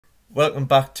Welcome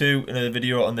back to another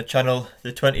video on the channel.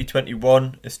 The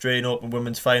 2021 Australian Open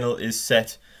Women's Final is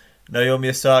set. Naomi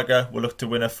Osaka will look to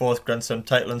win her fourth Grand Slam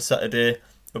title on Saturday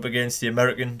up against the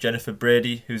American Jennifer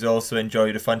Brady, who's also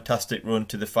enjoyed a fantastic run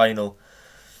to the final.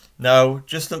 Now,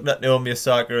 just looking at Naomi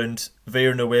Osaka and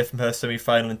veering away from her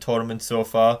semi-final and tournament so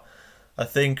far, I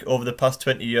think over the past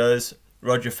 20 years,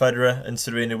 Roger Federer and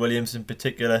Serena Williams in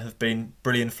particular have been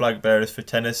brilliant flag bearers for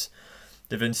tennis.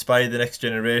 They've inspired the next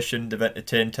generation, they've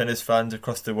entertained tennis fans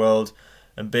across the world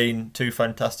and been two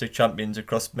fantastic champions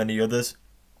across many others.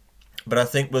 But I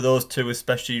think with those two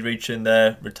especially reaching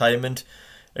their retirement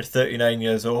at 39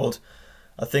 years old,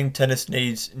 I think tennis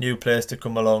needs new players to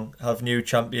come along, have new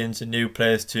champions and new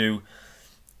players to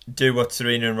do what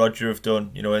Serena and Roger have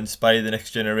done, inspire the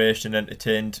next generation,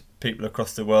 entertained people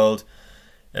across the world.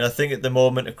 And I think at the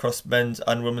moment across men's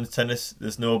and women's tennis,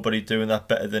 there's nobody doing that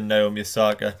better than Naomi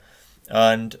Osaka.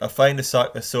 And I find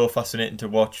Osaka so fascinating to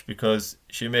watch because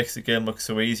she makes the game look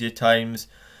so easy at times.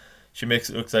 She makes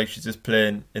it look like she's just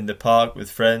playing in the park with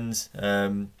friends.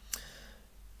 On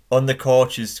the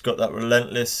court, she's got that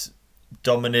relentless,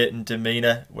 dominating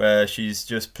demeanour where she's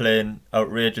just playing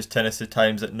outrageous tennis at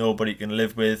times that nobody can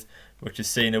live with, which has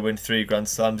seen her win 3 Grand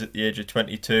Slams at the age of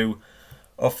 22.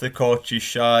 Off the court, she's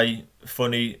shy,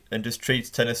 funny, and just treats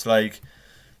tennis like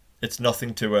it's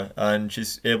nothing to her, and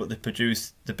she's able to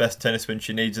produce the best tennis when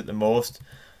she needs it the most.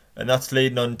 And that's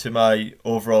leading on to my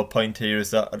overall point here,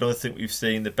 is that I don't think we've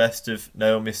seen the best of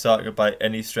Naomi Osaka by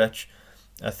any stretch.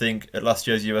 I think at last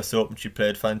year's US Open she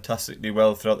played fantastically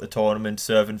well throughout the tournament,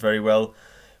 serving very well.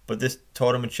 But this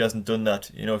tournament she hasn't done that.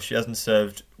 She hasn't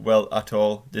served well at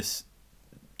all this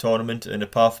tournament, and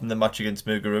apart from the match against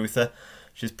Muguruza,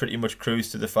 she's pretty much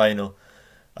cruised to the final.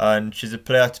 And she's a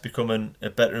player to becoming a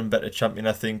better and better champion,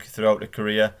 I think, throughout her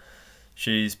career.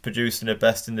 She's producing her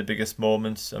best in the biggest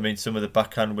moments. I mean, some of the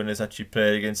backhand winners that she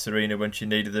played against Serena when she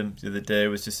needed them the other day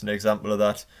was just an example of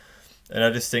that. And I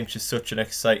just think she's such an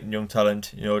exciting young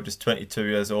talent, just 22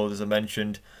 years old, as I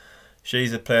mentioned.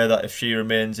 She's a player that if she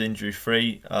remains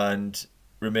injury-free and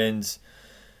remains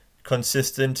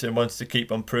consistent and wants to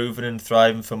keep on proving and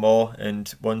thriving for more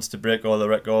and wants to break all the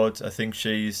records, I think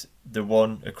she's the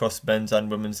one across men's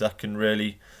and women's that can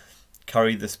really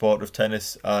carry the sport of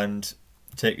tennis and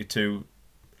take it to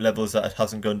levels that it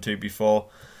hasn't gone to before.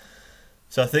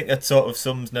 So I think that sort of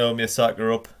sums Naomi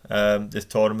Osaka up this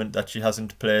tournament, that she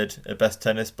hasn't played her best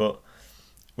tennis, but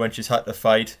when she's had to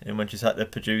fight and when she's had to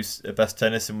produce her best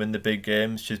tennis and win the big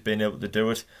games, she's been able to do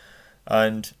it.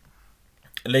 And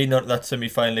leading on to that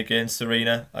semi-final against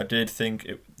Serena, I did think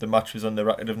the match was on the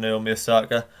racket of Naomi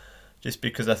Osaka, just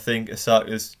because I think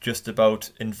Osaka's just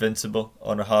about invincible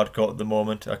on a hard court at the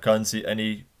moment. I can't see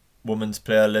any women's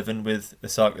player living with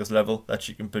Osaka's level that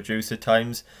she can produce at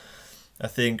times. I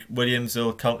think Williams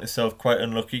will count herself quite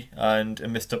unlucky and a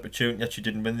missed opportunity that she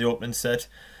didn't win the opening set.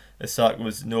 Osaka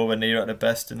was nowhere near at her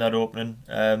best in that opening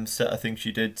set. I think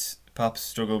she did perhaps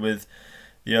struggle with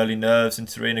the early nerves, and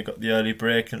Serena got the early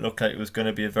break and it looked like it was going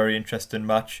to be a very interesting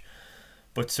match.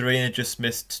 But Serena just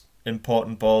missed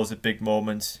important balls at big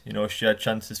moments. She had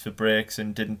chances for breaks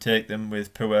and didn't take them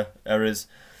with poor errors.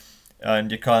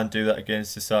 And you can't do that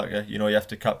against Osaka. You have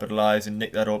to capitalise and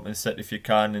nick that opening set if you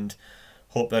can and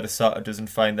hope that Osaka doesn't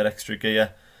find that extra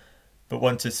gear. But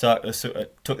once Osaka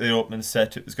took the opening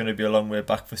set, it was going to be a long way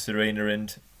back for Serena,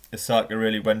 and Osaka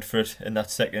really went for it in that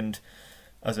second.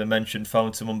 As I mentioned,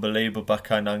 found some unbelievable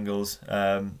backhand angles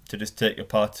to just take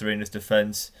apart Serena's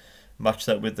defence. Matched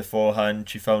that with the forehand.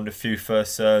 She found a few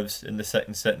first serves in the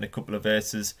second set and a couple of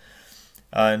aces.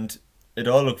 And it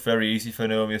all looked very easy for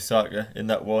Naomi Osaka in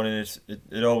that one, and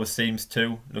it always seems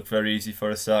to look very easy for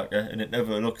Osaka, and it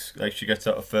never looks like she gets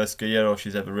out of first gear or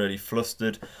she's ever really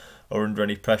flustered or under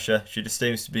any pressure. She just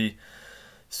seems to be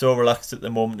so relaxed at the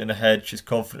moment in her head. She's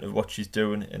confident of what she's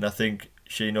doing, and I think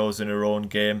she knows in her own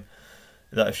game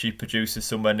that if she produces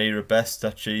somewhere near her best,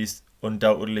 that she's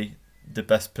undoubtedly the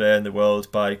best player in the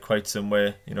world by quite some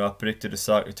way. I predicted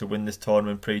Osaka to win this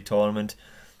tournament pre-tournament,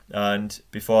 and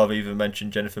before I've even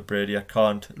mentioned Jennifer Brady, I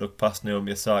can't look past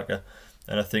Naomi Osaka,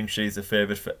 and I think she's the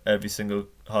favourite for every single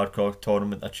hardcore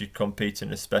tournament that she competes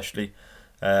in, especially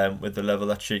with the level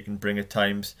that she can bring at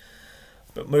times.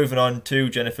 But moving on to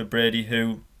Jennifer Brady,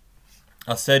 who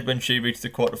I said when she reached the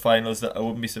quarterfinals that I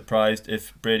wouldn't be surprised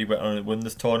if Brady went on and won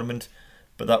this tournament,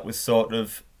 but that was sort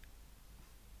of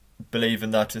believing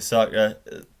that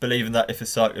if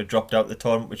Osaka dropped out the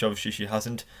tournament, which obviously she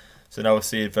hasn't. So now I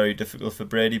see it very difficult for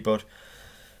Brady, but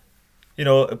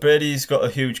Brady's got a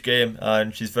huge game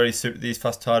and she's very suited to these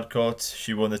fast hard courts.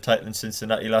 She won the title in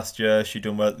Cincinnati last year. She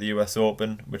done well at the US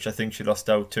Open, which I think she lost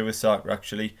out to Osaka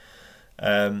actually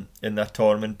in that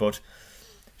tournament, but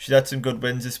She's had some good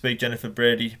wins this week, Jennifer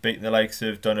Brady, beating the likes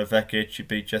of Donna Vekic. She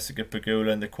beat Jessica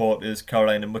Pegula in the quarters,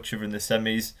 Carolina Muchova in the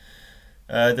semis.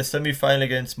 The semi-final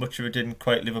against Muchova didn't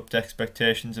quite live up to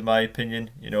expectations in my opinion.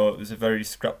 You know, it was a very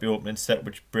scrappy opening set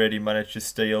which Brady managed to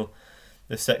steal.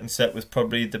 The second set was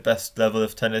probably the best level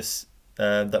of tennis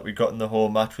that we got in the whole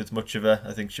match with Muchova.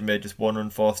 I think she made just one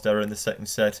unforced error in the second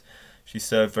set. She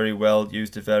served very well,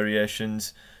 used the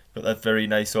variations, got that very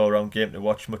nice all-round game to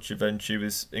watch Muchova, and she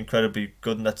was incredibly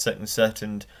good in that second set.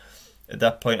 And at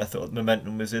that point I thought the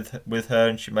momentum was with her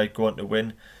and she might go on to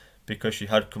win, because she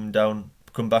had come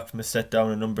back from a set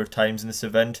down a number of times in this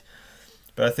event.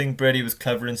 But I think Brady was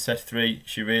clever in set 3.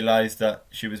 She realised that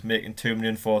she was making too many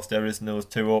unforced errors in those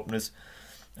two openers,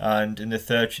 and in the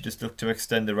third she just looked to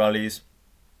extend the rallies,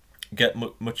 get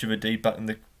much of a deep back in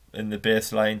the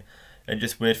baseline, and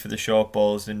just wait for the short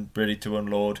balls and Brady to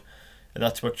unload. And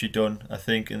that's what she done. I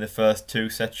think in the first two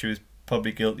sets she was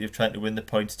probably guilty of trying to win the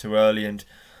points too early and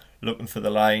looking for the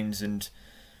lines and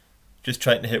just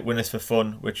trying to hit winners for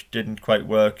fun, which didn't quite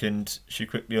work, and she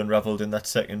quickly unravelled in that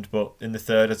second. But in the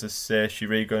third, as I say, she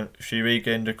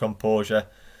regained her composure,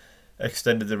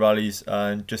 extended the rallies,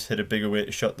 and just hit a bigger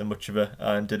weighted shot than Muchova,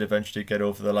 and did eventually get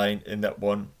over the line in that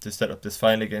one to set up this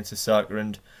final against OSAKA.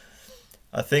 And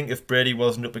I think if Brady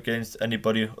wasn't up against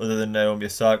anybody other than Naomi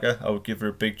Osaka, I would give her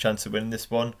a big chance of winning this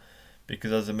one,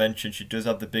 because as I mentioned, she does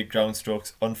have the big ground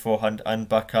strokes on forehand and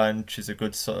backhand. She's a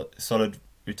good solid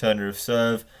returner of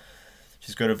serve.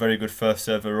 She's got a very good first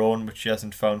serve of her own, which she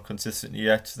hasn't found consistently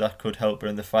yet, so that could help her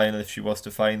in the final if she was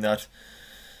to find that.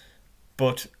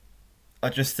 But I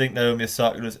just think Naomi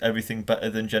Osaka does everything better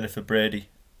than Jennifer Brady.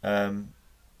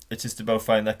 It's just about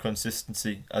finding that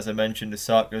consistency. As I mentioned,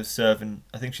 Osaka's serving,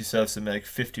 I think she serves something like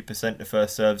 50% of her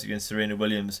serves against Serena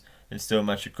Williams and still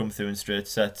managed to come through in straight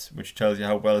sets, which tells you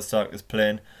how well Osaka's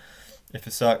playing. If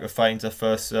Osaka finds her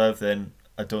first serve, then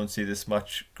I don't see this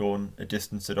match going a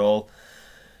distance at all.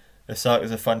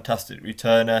 Osaka's a fantastic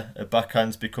returner. Her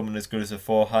backhand's becoming as good as her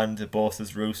forehand. They're both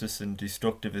as ruthless and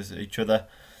destructive as each other.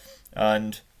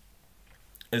 And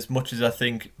as much as I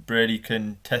think Brady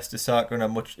can test Osaka, and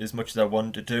as much as I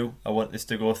want to do, I want this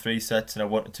to go 3 sets and I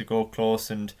want it to go close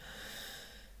and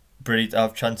Brady to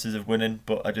have chances of winning,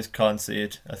 but I just can't see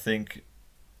it. I think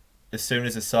as soon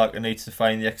as Osaka needs to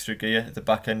find the extra gear at the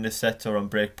back end of the set or on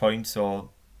break points or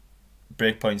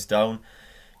break points down,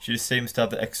 she just seems to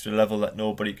have the extra level that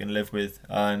nobody can live with.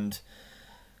 And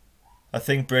I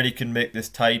think Brady can make this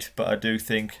tight, but I do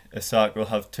think Osaka will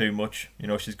have too much. You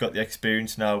know, she's got the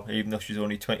experience now, even though she's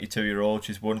only 22-year-old.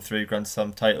 She's won 3 Grand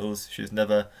Slam titles. She's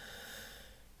never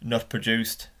not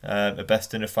produced a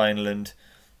best in a final, and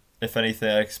if anything,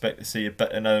 I expect to see a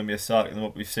better Naomi Osaka than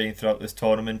what we've seen throughout this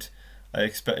tournament. I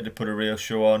expect her to put a real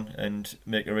show on and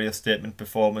make a real statement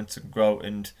performance and go out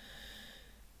and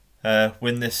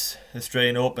win this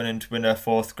Australian Open and win her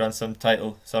 4th Grand Slam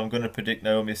title. So I'm going to predict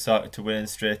Naomi Osaka to win in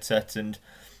straight sets, and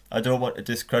I don't want to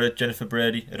discredit Jennifer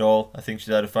Brady at all. I think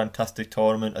she's had a fantastic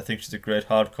tournament. I think she's a great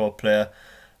hardcore player,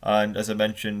 and as I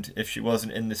mentioned, if she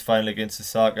wasn't in this final against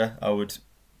Osaka, I would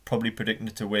probably predict her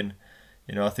to win.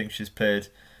 You know, I think she's played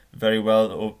very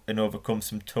well and overcome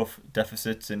some tough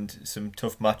deficits and some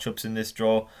tough matchups in this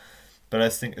draw, but I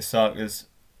think Osaka's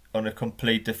on a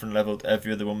complete different level to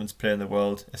every other women's player in the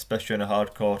world, especially on a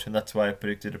hard court, and that's why I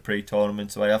predicted a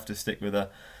pre-tournament, so I have to stick with her.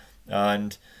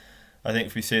 And I think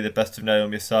if we see the best of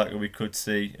Naomi Osaka, we could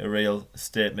see a real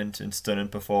statement and stunning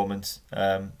performance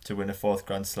to win a 4th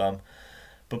Grand Slam.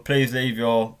 But please leave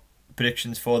your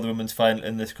predictions for the women's final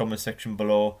in this comment section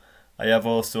below. I have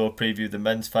also previewed the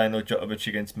men's final, Djokovic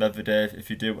against Medvedev. If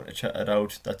you do want to check that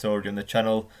out, that's already on the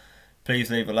channel.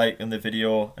 Please leave a like on the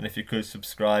video, and if you could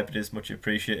subscribe, it is much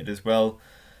appreciated as well.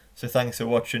 So thanks for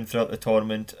watching throughout the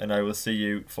tournament, and I will see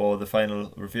you for the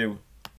final review.